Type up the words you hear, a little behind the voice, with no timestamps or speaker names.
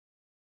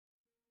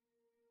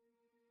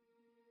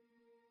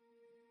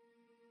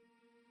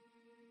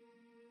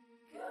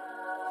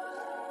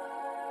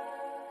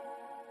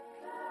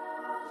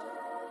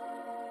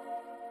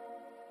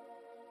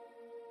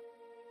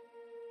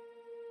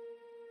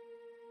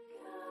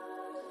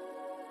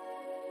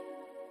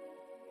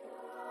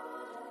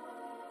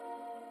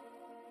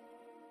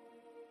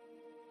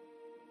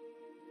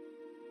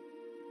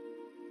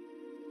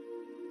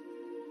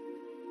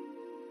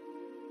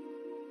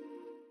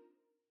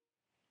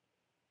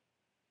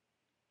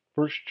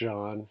First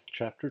John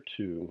chapter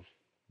 2,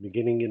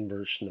 beginning in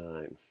verse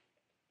 9.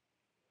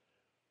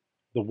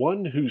 The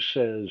one who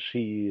says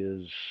he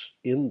is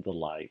in the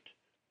light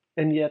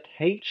and yet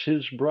hates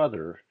his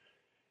brother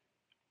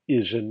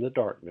is in the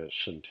darkness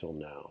until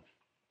now.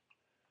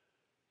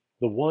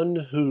 The one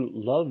who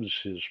loves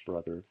his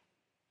brother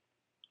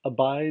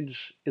abides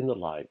in the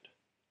light,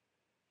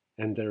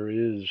 and there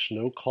is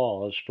no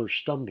cause for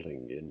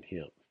stumbling in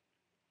him.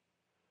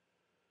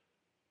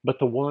 But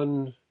the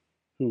one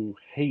who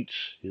hates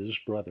his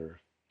brother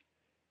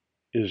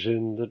is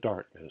in the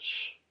darkness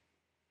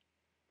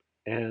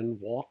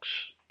and walks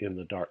in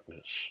the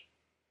darkness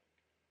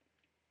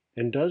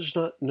and does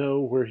not know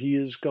where he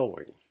is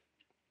going,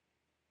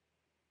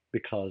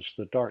 because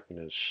the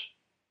darkness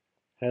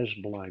has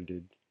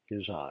blinded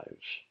his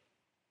eyes.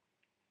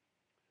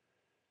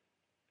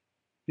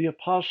 The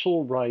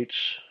apostle writes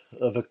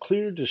of a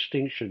clear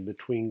distinction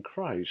between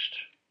Christ,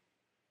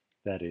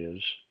 that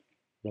is,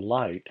 the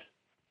light,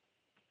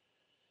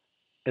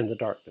 and the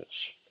darkness.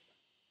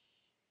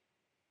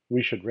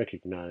 We should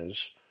recognize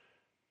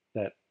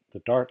that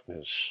the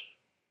darkness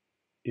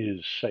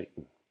is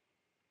Satan.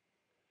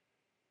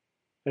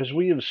 As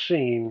we have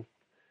seen,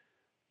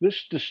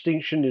 this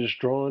distinction is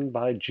drawn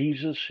by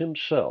Jesus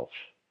himself,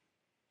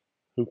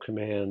 who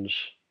commands,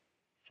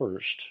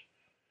 first,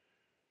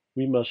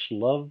 we must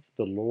love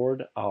the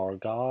Lord our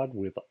God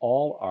with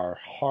all our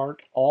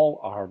heart,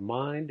 all our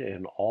mind,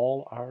 and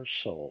all our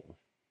soul.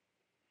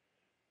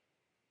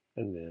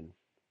 And then,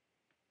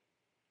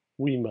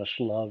 we must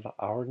love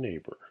our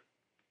neighbor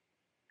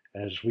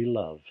as we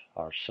love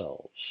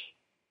ourselves.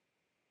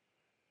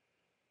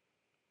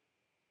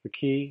 The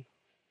key: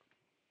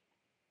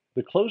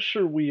 the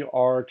closer we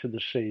are to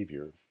the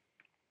Savior,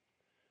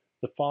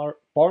 the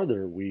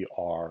farther we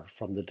are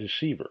from the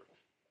deceiver.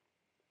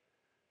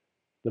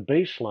 The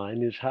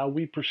baseline is how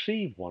we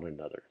perceive one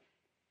another.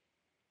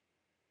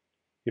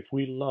 If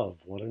we love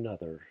one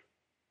another,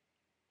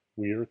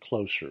 we are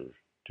closer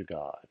to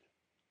God.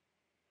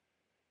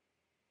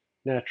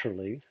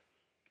 Naturally,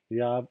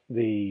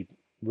 the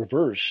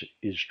reverse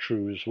is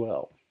true as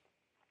well.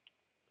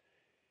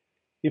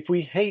 If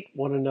we hate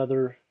one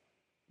another,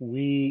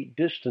 we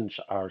distance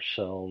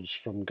ourselves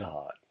from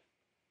God.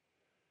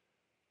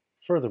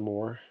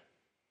 Furthermore,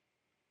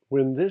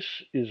 when this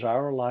is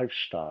our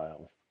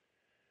lifestyle,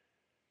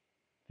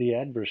 the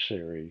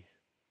adversary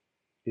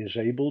is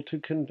able to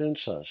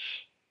convince us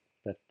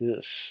that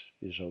this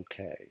is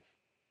okay.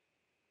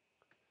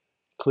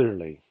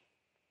 Clearly,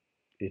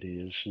 it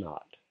is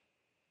not.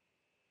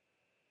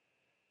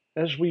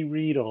 As we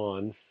read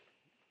on,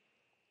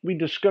 we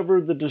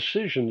discover the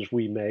decisions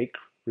we make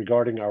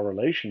regarding our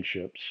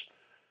relationships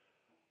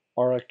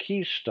are a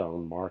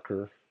keystone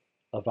marker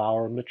of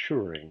our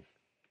maturing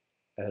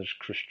as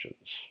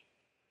Christians.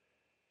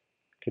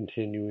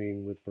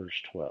 Continuing with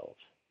verse 12.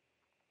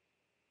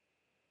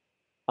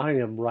 I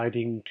am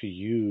writing to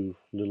you,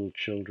 little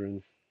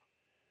children,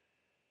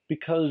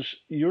 because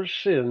your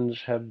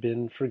sins have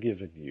been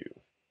forgiven you,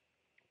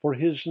 for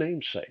his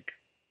name's sake.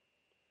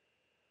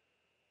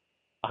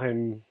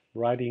 I'm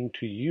writing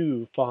to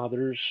you,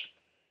 fathers,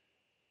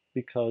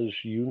 because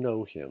you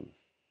know him,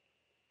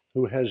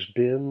 who has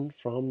been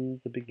from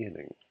the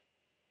beginning.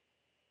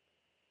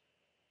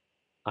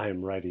 I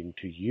am writing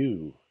to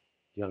you,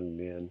 young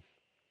men,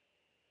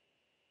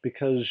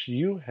 because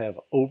you have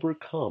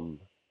overcome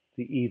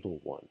the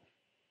evil one.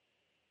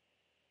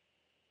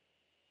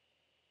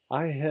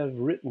 I have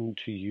written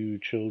to you,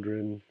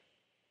 children,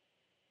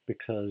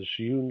 because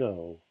you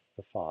know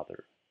the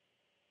Father.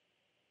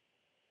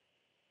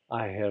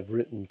 I have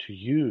written to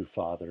you,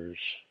 fathers,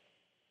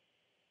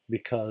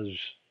 because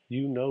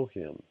you know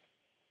him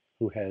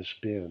who has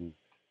been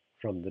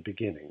from the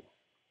beginning.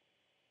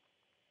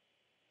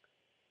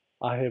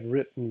 I have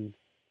written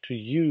to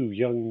you,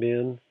 young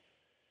men,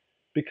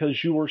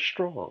 because you are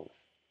strong,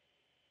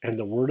 and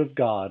the word of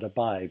God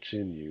abides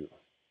in you,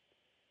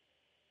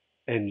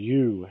 and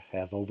you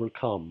have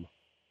overcome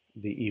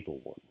the evil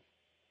one.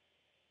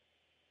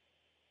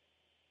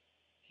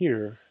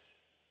 Here,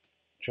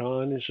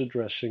 John is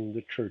addressing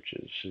the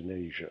churches in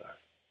Asia,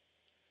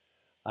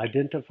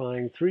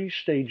 identifying three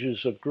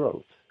stages of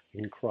growth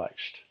in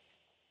Christ.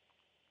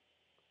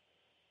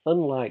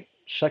 Unlike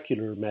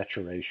secular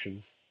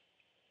maturation,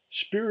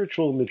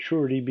 spiritual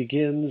maturity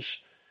begins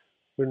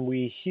when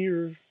we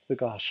hear the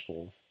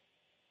gospel,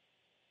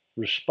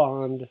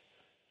 respond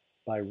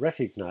by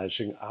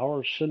recognizing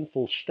our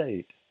sinful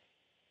state,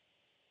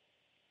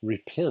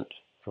 repent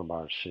from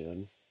our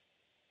sin,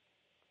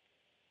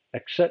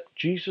 accept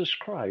Jesus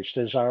Christ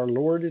as our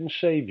Lord and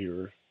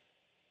Savior,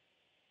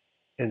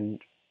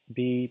 and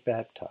be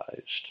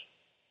baptized,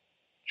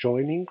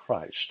 joining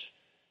Christ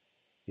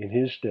in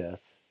his death,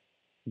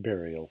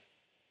 burial,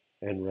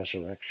 and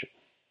resurrection.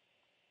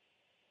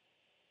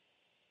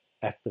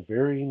 At the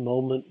very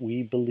moment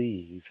we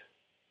believe,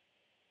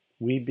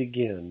 we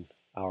begin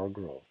our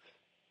growth.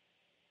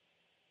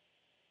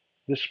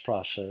 This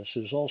process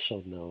is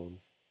also known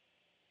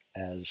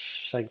as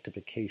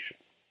sanctification.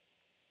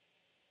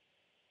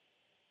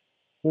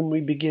 When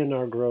we begin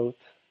our growth,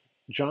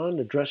 John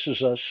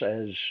addresses us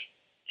as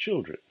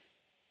children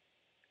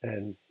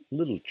and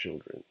little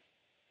children.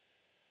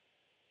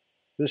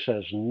 This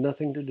has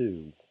nothing to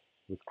do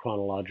with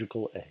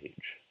chronological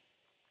age.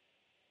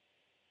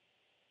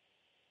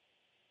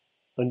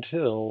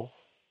 Until,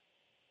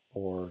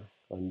 or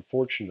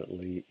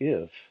unfortunately,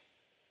 if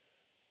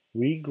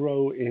we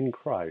grow in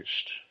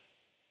Christ,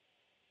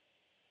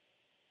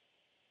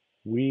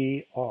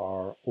 we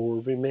are or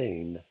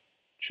remain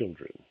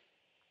children.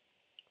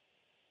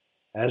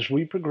 As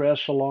we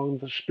progress along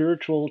the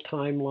spiritual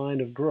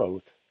timeline of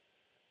growth,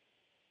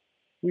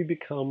 we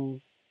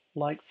become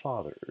like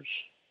fathers,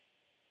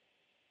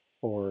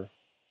 or,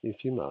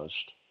 if you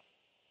must,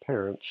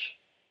 parents.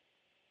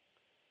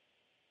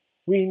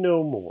 We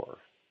know more,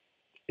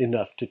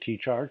 enough to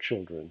teach our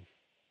children,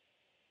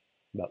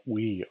 but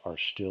we are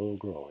still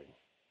growing.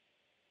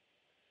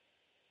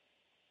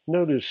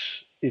 Notice,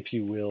 if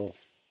you will,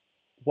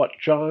 what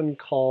John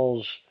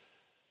calls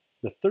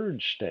the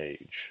third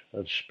stage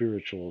of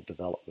spiritual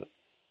development: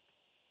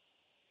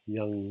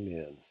 young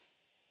men.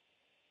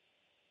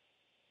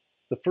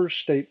 The first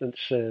statement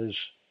says,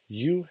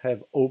 "You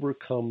have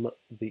overcome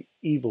the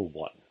evil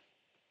one."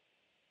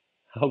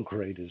 How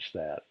great is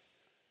that?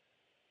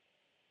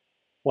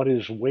 What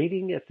is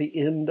waiting at the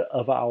end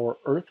of our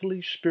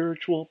earthly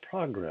spiritual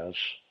progress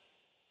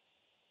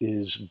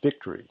is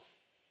victory.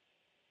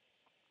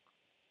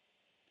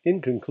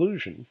 In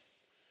conclusion,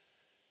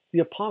 the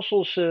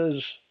apostle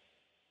says,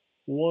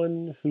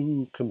 one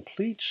who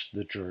completes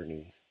the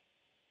journey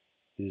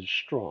is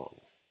strong.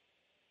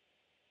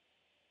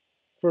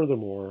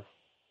 Furthermore,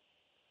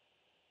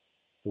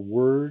 the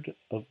Word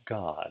of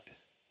God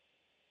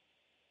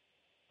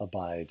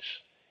abides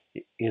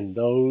in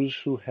those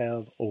who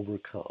have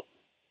overcome.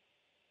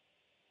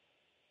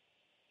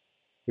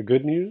 The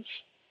good news?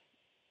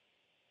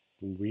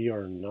 We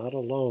are not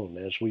alone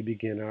as we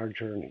begin our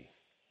journey.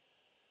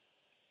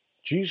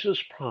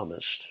 Jesus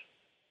promised,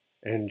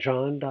 and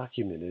John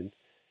documented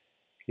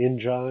in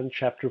John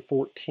chapter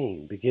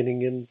 14,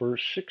 beginning in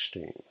verse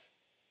 16,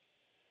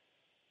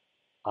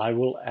 "I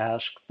will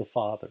ask the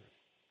Father,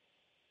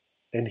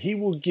 and he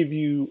will give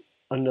you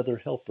another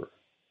helper,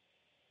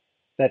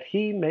 that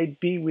he may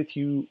be with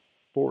you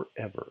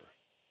forever.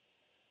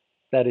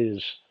 That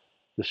is,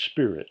 the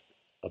Spirit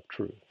of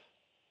truth,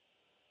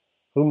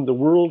 whom the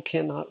world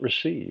cannot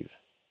receive,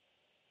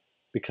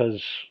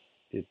 because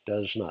it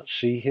does not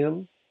see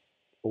him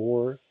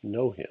or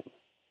know him.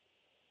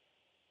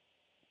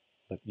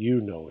 But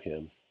you know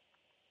him,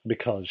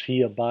 because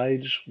he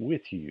abides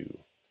with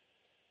you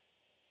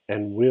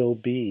and will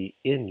be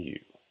in you.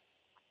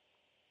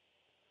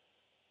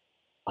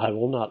 I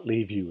will not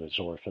leave you as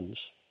orphans.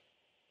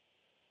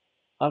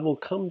 I will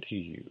come to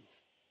you.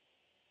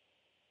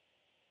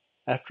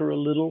 After a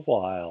little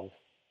while,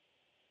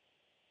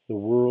 the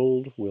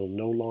world will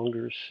no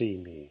longer see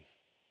me,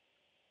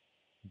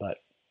 but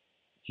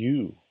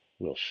you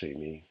will see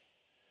me,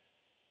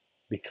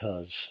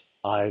 because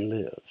I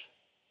live.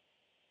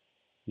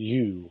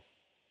 You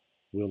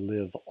will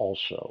live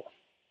also.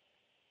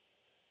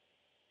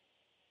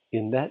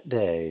 In that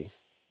day,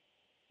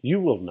 you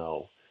will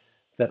know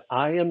that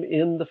I am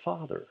in the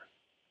Father,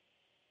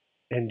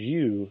 and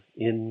you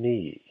in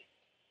me,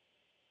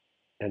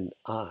 and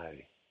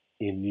I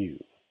in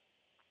you.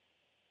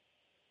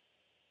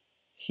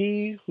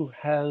 He who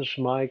has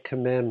my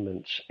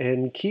commandments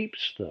and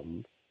keeps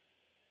them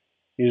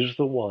is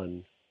the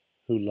one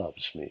who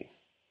loves me.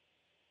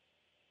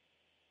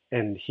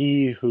 And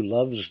he who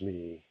loves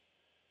me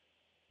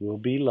will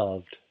be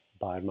loved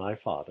by my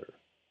Father,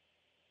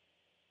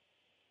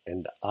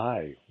 and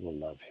I will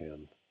love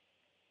him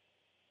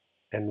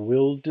and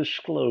will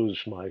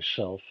disclose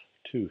myself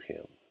to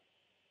him."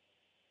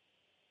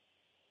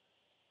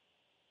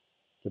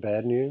 The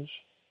bad news?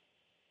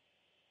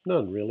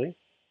 None, really.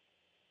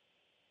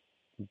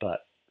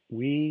 But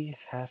we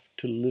have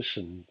to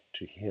listen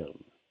to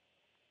him.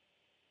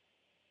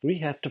 We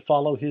have to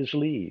follow his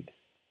lead.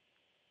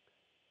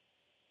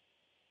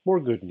 More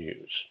good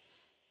news.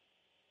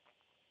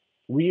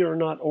 We are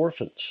not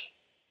orphans,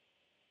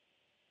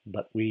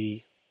 but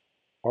we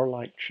are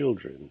like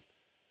children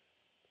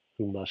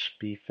who must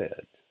be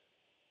fed.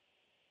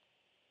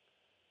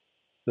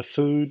 The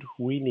food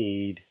we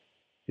need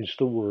is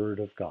the Word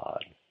of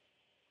God.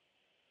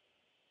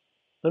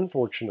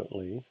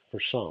 Unfortunately, for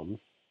some,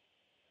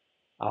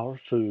 our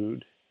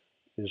food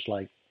is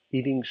like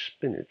eating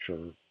spinach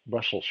or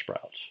Brussels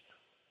sprouts.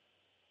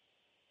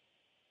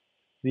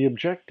 The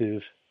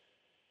objective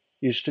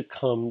is to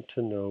come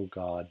to know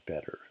God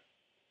better.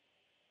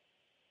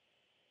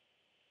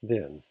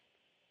 Then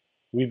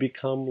we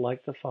become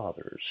like the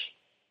fathers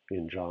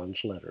in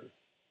John's letter.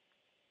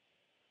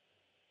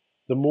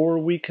 The more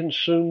we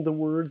consume the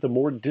Word, the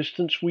more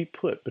distance we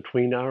put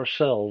between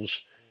ourselves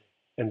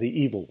and the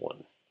evil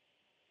one.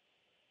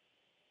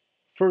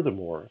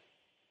 Furthermore,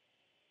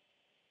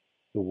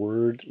 the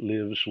Word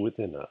lives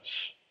within us.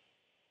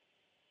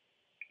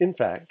 In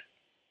fact,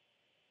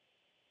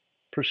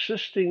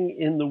 persisting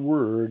in the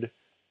Word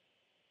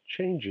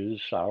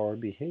changes our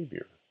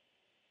behavior.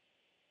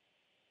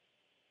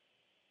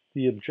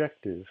 The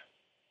objective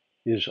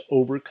is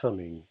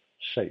overcoming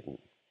Satan.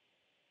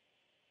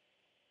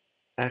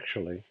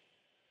 Actually,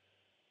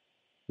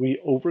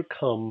 we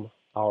overcome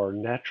our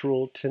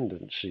natural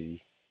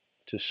tendency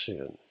to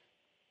sin.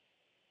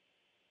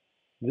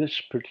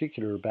 This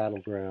particular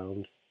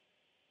battleground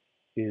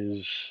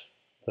is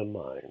the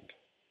mind.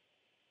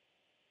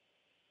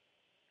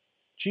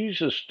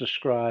 Jesus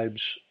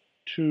describes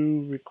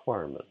two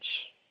requirements,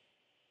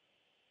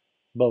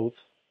 both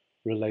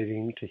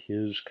relating to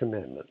his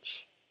commandments.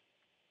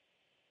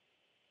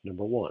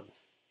 Number one,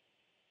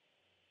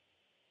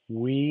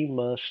 we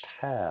must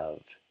have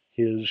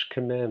his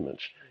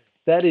commandments.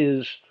 That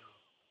is,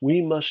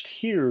 we must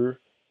hear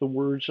the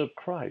words of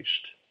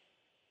Christ,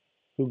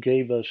 who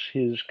gave us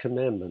his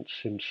commandments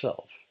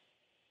himself.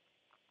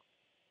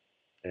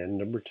 And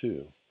number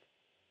two,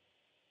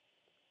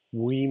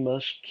 we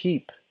must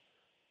keep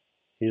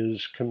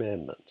his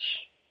commandments.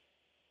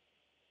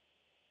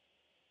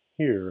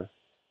 Here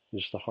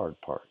is the hard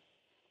part.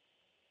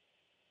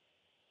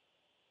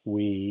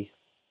 We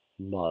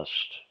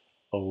must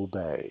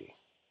obey.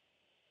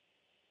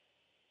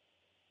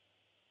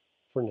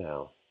 For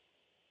now,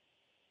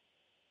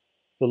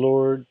 the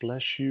Lord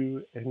bless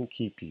you and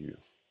keep you.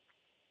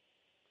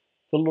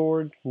 The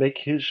Lord make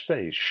his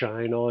face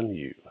shine on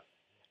you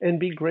and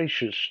be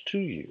gracious to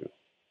you.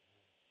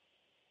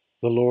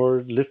 The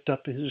Lord lift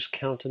up his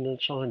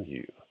countenance on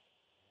you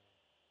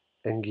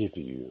and give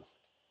you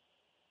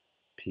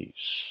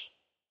peace.